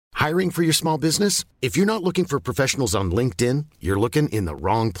Hiring for your small business? If you're not looking for professionals on LinkedIn, you're looking in the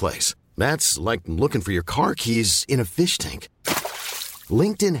wrong place. That's like looking for your car keys in a fish tank.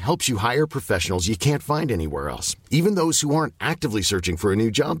 LinkedIn helps you hire professionals you can't find anywhere else, even those who aren't actively searching for a new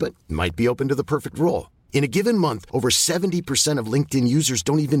job but might be open to the perfect role. In a given month, over 70% of LinkedIn users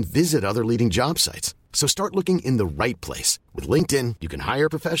don't even visit other leading job sites. So start looking in the right place. With LinkedIn, you can hire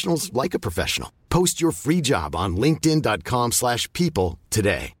professionals like a professional. Post your free job on linkedin.com/people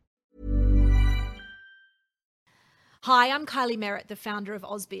today. Hi, I'm Kylie Merritt, the founder of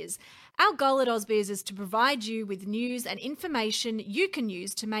AusBiz. Our goal at AusBiz is to provide you with news and information you can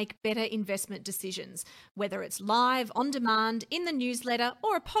use to make better investment decisions, whether it's live, on demand, in the newsletter,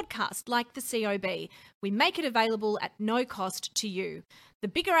 or a podcast like the COB. We make it available at no cost to you. The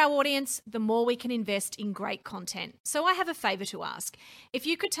bigger our audience, the more we can invest in great content. So I have a favour to ask. If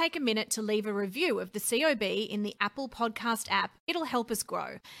you could take a minute to leave a review of the COB in the Apple Podcast app, it'll help us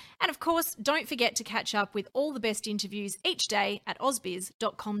grow. And of course, don't forget to catch up with all the best interviews each day at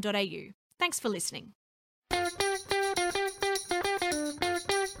ausbiz.com.au. Thanks for listening.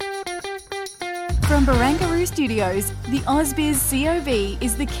 From Barangaroo Studios, the AusBiz COB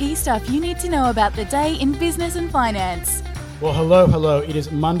is the key stuff you need to know about the day in business and finance. Well, hello. It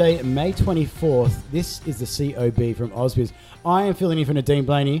is Monday, May 24th. This is the COB from AusBiz. I am filling in for Nadine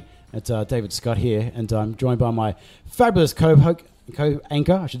Blaney. It's David Scott here, and I'm joined by my fabulous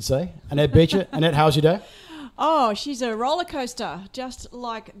co-anchor, I should say, Annette Beecher. Annette, how's your day? Oh, she's a roller coaster, just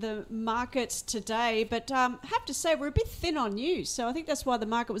like the markets today. But have to say, we're a bit thin on news, so I think that's why the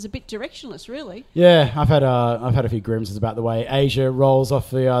market was a bit directionless, really. Yeah, I've had a few grimaces about the way Asia rolls off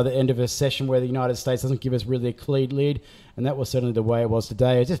the end of a session where the United States doesn't give us really a clean lead. And that was certainly the way it was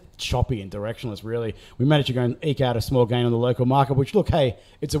today. It's just choppy and directionless, really. We managed to go and eke out a small gain on the local market, which, look, hey,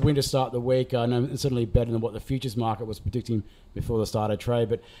 it's a win to start the week. And certainly better than what the futures market was predicting before the start of trade.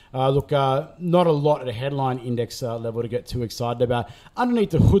 But, not a lot at a headline index level to get too excited about.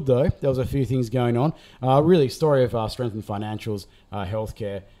 Underneath the hood, though, there was a few things going on. Really, story of strength in financials,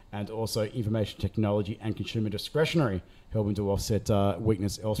 healthcare, and also information technology and consumer discretionary, helping to offset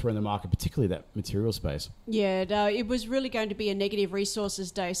weakness elsewhere in the market, particularly that material space. Yeah, no, it was really going to be a negative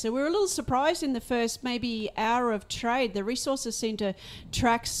resources day. So we were a little surprised in the first maybe hour of trade. The resources seemed to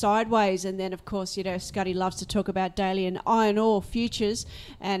track sideways. And then, of course, Scotty loves to talk about daily and iron ore futures.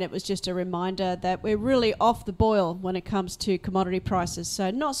 And it was just a reminder that we're really off the boil when it comes to commodity prices.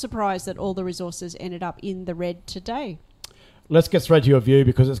 So not surprised that all the resources ended up in the red today. Let's get straight to your view,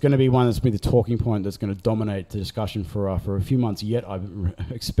 because it's going to be one that's been the talking point that's going to dominate the discussion for a few months yet, I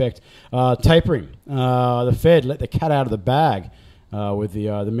expect. Tapering. The Fed let the cat out of the bag with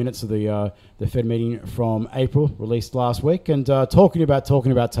the minutes of the Fed meeting from April released last week. And talking about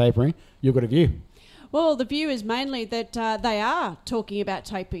tapering, you've got a view. Well, the view is mainly that they are talking about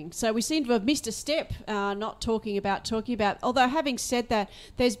tapering. So we seem to have missed a step, not talking about. Although having said that,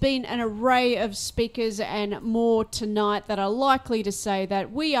 there's been an array of speakers and more tonight that are likely to say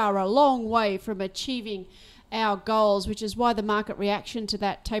that we are a long way from achieving our goals, which is why the market reaction to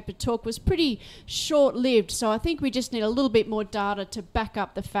that tapered talk was pretty short-lived. So I think we just need a little bit more data to back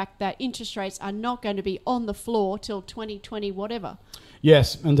up the fact that interest rates are not going to be on the floor till 2020 whatever.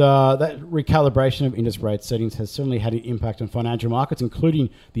 Yes, and that recalibration of interest rate settings has certainly had an impact on financial markets, including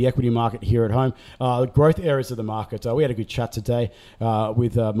the equity market here at home. Growth areas of the market. We had a good chat today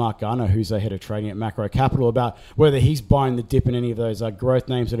with Mark Garner, who's the head of trading at Macro Capital, about whether he's buying the dip in any of those growth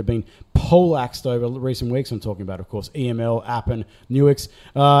names that have been poleaxed over recent weeks. I'm talking about, of course, EML, Appen, Nuix.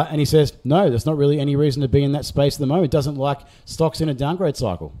 And he says, no, there's not really any reason to be in that space at the moment. Doesn't like stocks in a downgrade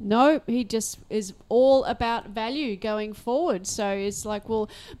cycle. No, he just is all about value going forward. So it's like, well,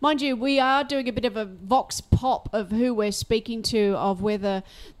 mind you, we are doing a bit of a vox pop of who we're speaking to, of whether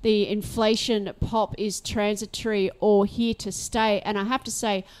the inflation pop is transitory or here to stay. And I have to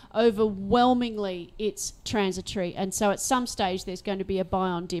say, overwhelmingly, it's transitory. And so at some stage, there's going to be a buy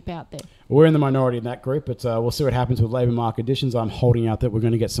on dip out there. We're in the minority in that group, but we'll see what happens with labour market conditions. I'm holding out that we're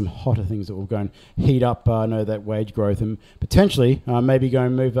going to get some hotter things that will go and heat up that wage growth and potentially maybe go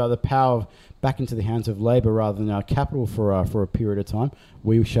and move the power back into the hands of labour rather than capital for a period of time.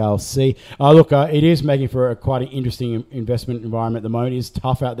 We shall see. It is making for quite an interesting investment environment at the moment. It is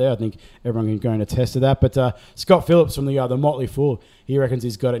tough out there. I think everyone can go and attest to that. But Scott Phillips from the Motley Fool, he reckons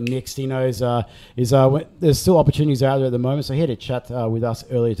he's got it next. He knows there's still opportunities out there at the moment. So he had a chat with us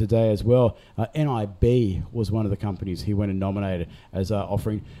earlier today as well. NIB was one of the companies he went and nominated as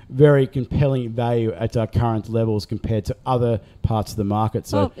offering very compelling value at current levels compared to other parts of the market.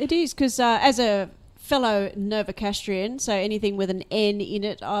 So well, it is, because as a fellow Novocastrian, so anything with an N in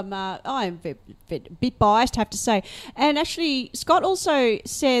it, I'm a bit biased, have to say. And actually, Scott also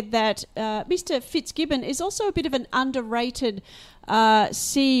said that Mr. Fitzgibbon is also a bit of an underrated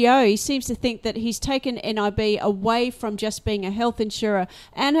CEO. He seems to think that he's taken NIB away from just being a health insurer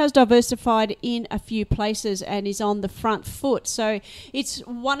and has diversified in a few places and is on the front foot. So it's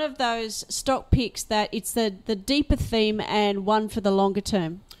one of those stock picks that it's the deeper theme and one for the longer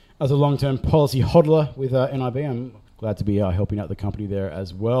term. As a long-term policy hodler with NIB, I'm glad to be helping out the company there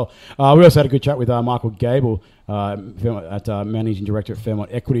as well. We also had a good chat with Michael Gable, Managing Director at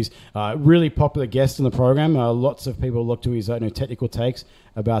Fairmont Equities. Really popular guest on the program. Lots of people look to his technical takes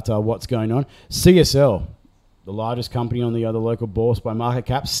about what's going on. CSL, the largest company on the local bourse by market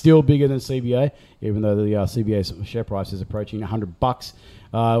cap, still bigger than CBA, even though the CBA's share price is approaching $100.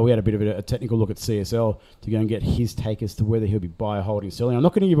 We had a bit of a technical look at CSL to go and get his take as to whether he'll be buy, holding, selling. I'm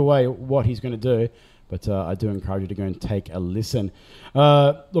not going to give away what he's going to do, but I do encourage you to go and take a listen.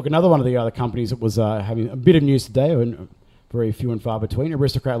 Look, another one of the other companies that was having a bit of news today, and very few and far between,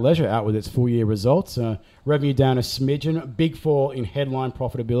 Aristocrat Leisure out with its full-year results. Revenue down a smidgen, big fall in headline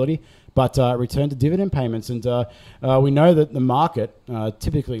profitability, but return to dividend payments. And we know that the market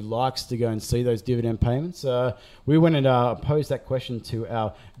typically likes to go and see those dividend payments. We went and posed that question to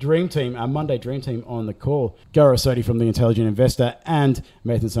our dream team, our Monday dream team on the call, Gaurav Sodhi from The Intelligent Investor and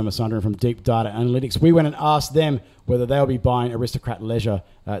Nathan Somasundram from Deep Data Analytics. We went and asked them whether they'll be buying Aristocrat Leisure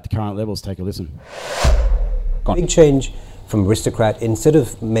at the current levels. Take a listen. Big change from Aristocrat. Instead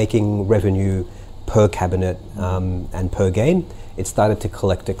of making revenue per cabinet and per game, it started to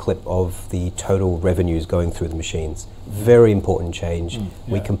collect a clip of the total revenues going through the machines. Very important change.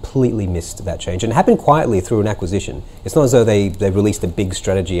 We completely missed that change. And it happened quietly through an acquisition. It's not as though they released a big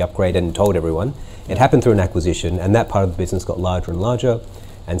strategy upgrade and told everyone. It happened through an acquisition, and that part of the business got larger and larger.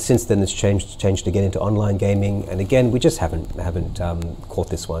 And since then, it's changed again into online gaming. And again, we just haven't caught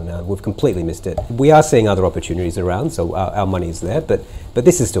this one. We've completely missed it. We are seeing other opportunities around, so our money is there. But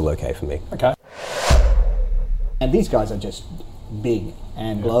this is still okay for me. Okay. And these guys are just big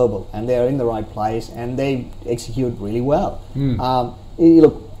and global, and they're in the right place, and they execute really well.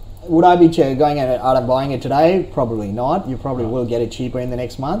 Look, would I be going out and buying it today? Probably not. You probably will get it cheaper in the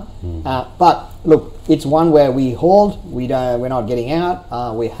next month. But look, it's one where we hold. We're not getting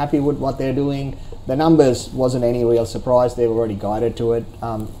out. We're happy with what they're doing. The numbers wasn't any real surprise. They were already guided to it.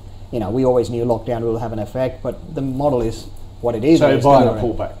 We always knew lockdown will have an effect, but the model is what it is. So buying a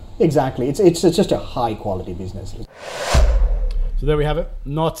pullback. Exactly. It's just a high quality business. So there we have it.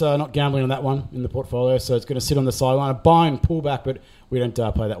 Not gambling on that one in the portfolio, so it's going to sit on the sideline. A buy and pullback, but we don't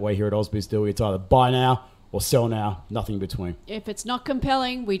play that way here at Ausbiz, do we? It's either buy now or sell now, nothing in between. If it's not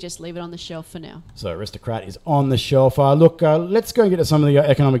compelling, we just leave it on the shelf for now. So Aristocrat is on the shelf. Look, let's go and get to some of the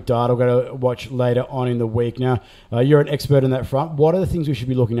economic data we're going to watch later on in the week. Now, you're an expert in that front. What are the things we should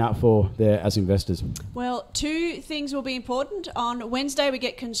be looking out for there as investors? Well, two things will be important. On Wednesday, we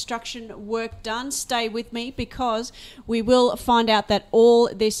get construction work done. Stay with me because we will find out that all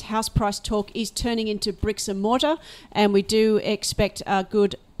this house price talk is turning into bricks and mortar, and we do expect a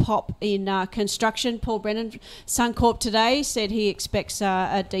good pop in construction. Paul Brennan, Suncorp today, said he expects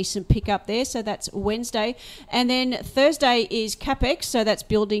a decent pickup there. So that's Wednesday. And then Thursday is CapEx. So that's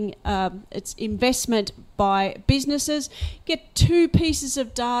building, it's investment by businesses. Get two pieces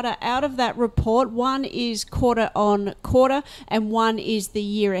of data out of that report. One is quarter on quarter and one is the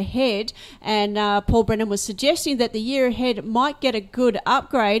year ahead. And Paul Brennan was suggesting that the year ahead might get a good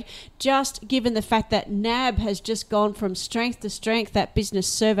upgrade, just given the fact that NAB has just gone from strength to strength, that business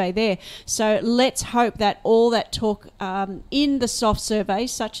survey there. So let's hope that all that talk in the soft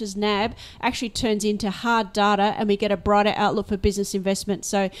surveys, such as NAB, actually turns into hard data and we get a brighter outlook for business investment.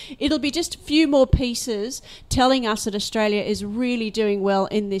 So it'll be just a few more pieces telling us that Australia is really doing well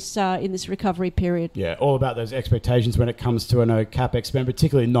in this recovery period. Yeah, all about those expectations when it comes to CapEx spend,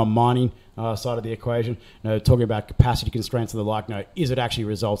 particularly non-mining side of the equation. Talking about capacity constraints and the like. Is it actually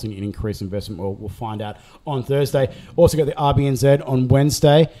resulting in increased investment? Well, we'll find out on Thursday. Also got the RBNZ on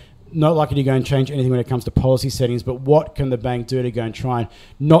Wednesday. Not likely to go and change anything when it comes to policy settings, but what can the bank do to go and try and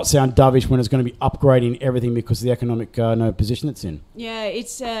not sound dovish when it's going to be upgrading everything because of the economic position it's in? Yeah,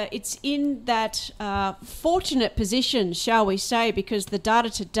 it's in that fortunate position, shall we say, because the data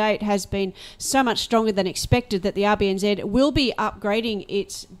to date has been so much stronger than expected that the RBNZ will be upgrading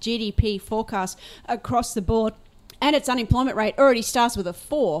its GDP forecast across the board. and its unemployment rate already starts with a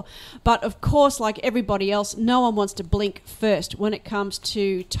 4. But of course, like everybody else, no one wants to blink first when it comes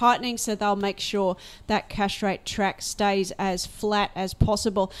to tightening, so they'll make sure that cash rate track stays as flat as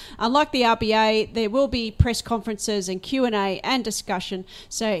possible. Unlike the RBA, there will be press conferences and Q&A and discussion,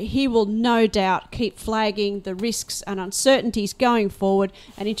 so he will no doubt keep flagging the risks and uncertainties going forward,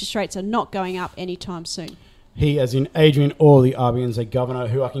 and interest rates are not going up anytime soon. He, as in Adrian Orr, the RBNZ governor,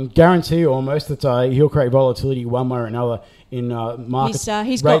 who I can guarantee almost that he'll create volatility one way or another in markets.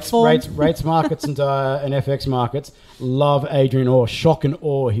 He's got form. Rates markets and FX markets. Love Adrian Orr. Shock and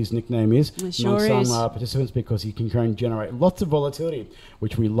awe, his nickname is. It sure among is. some participants, because he can generate lots of volatility,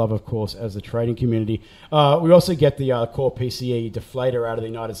 which we love, of course, as the trading community. We also get the core PCE deflator out of the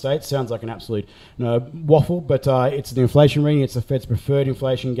United States. Sounds like an absolute waffle, but it's the inflation reading. It's the Fed's preferred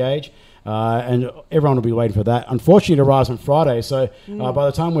inflation gauge. And everyone will be waiting for that. Unfortunately, it arrives on Friday, so by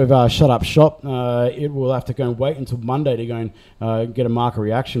the time we've shut up shop, it will have to go and wait until Monday to go and get a market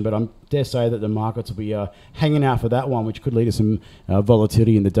reaction. But I dare say that the markets will be hanging out for that one, which could lead to some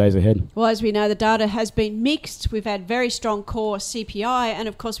volatility in the days ahead. Well, as we know, the data has been mixed. We've had very strong core CPI, and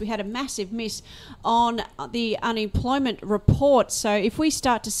of course we had a massive miss on the unemployment report. So if we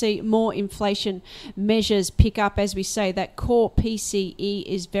start to see more inflation measures pick up, as we say, that core PCE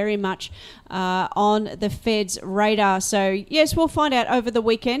is very much on the Fed's radar. So yes, we'll find out over the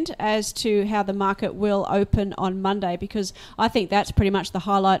weekend as to how the market will open on Monday, because I think that's pretty much the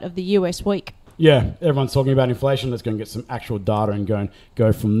highlight of the US week. Yeah, everyone's talking about inflation. Let's go and get some actual data and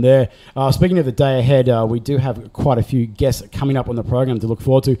go from there. Speaking of the day ahead, we do have quite a few guests coming up on the program to look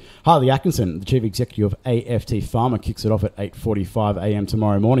forward to. Hartley Atkinson, the Chief Executive of AFT Pharma, kicks it off at 8:45 a.m.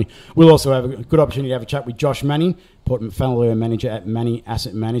 tomorrow morning. We'll also have a good opportunity to have a chat with Josh Manning, Portfolio Manager at Manning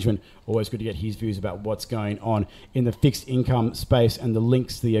Asset Management. Always good to get his views about what's going on in the fixed income space and the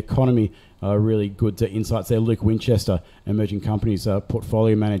links to the economy. Really good insights there. Luke Winchester, Emerging Companies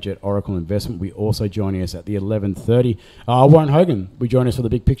Portfolio Manager at Oracle Investment, we also joining us at the 11:30. Warren Hogan, we join us for the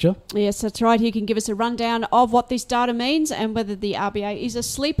big picture. Yes, that's right. He can give us a rundown of what this data means and whether the RBA is a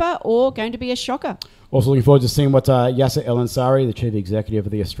sleeper or going to be a shocker. Also looking forward to seeing what Yasser El-Ansari, the Chief Executive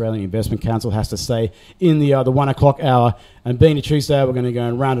of the Australian Investment Council, has to say in the 1 o'clock hour. And being a Tuesday, we're going to go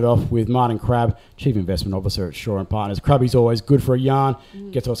and round it off with Martin Crabb, Chief Investment Officer at Shaw & Partners. Crabby's always good for a yarn,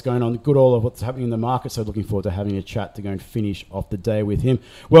 gets what's going on, good all of what's happening in the market. So looking forward to having a chat to go and finish off the day with him.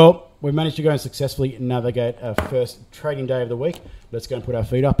 Well, we've managed to go and successfully navigate our first trading day of the week. Let's go and put our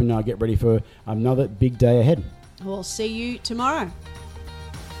feet up and get ready for another big day ahead. We'll see you tomorrow.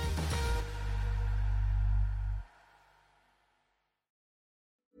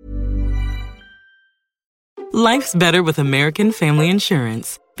 Life's better with American Family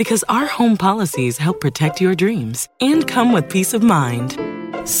Insurance because our home policies help protect your dreams and come with peace of mind.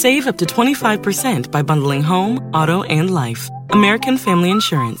 Save up to 25% by bundling home, auto, and life. American Family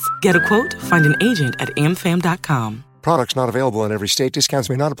Insurance. Get a quote, find an agent at amfam.com. Products not available in every state. Discounts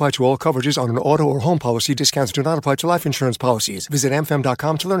may not apply to all coverages on an auto or home policy. Discounts do not apply to life insurance policies. Visit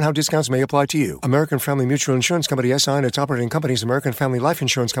amfam.com to learn how discounts may apply to you. American Family Mutual Insurance Company, SI, and its operating companies, American Family Life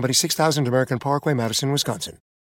Insurance Company, 6000 American Parkway, Madison, Wisconsin.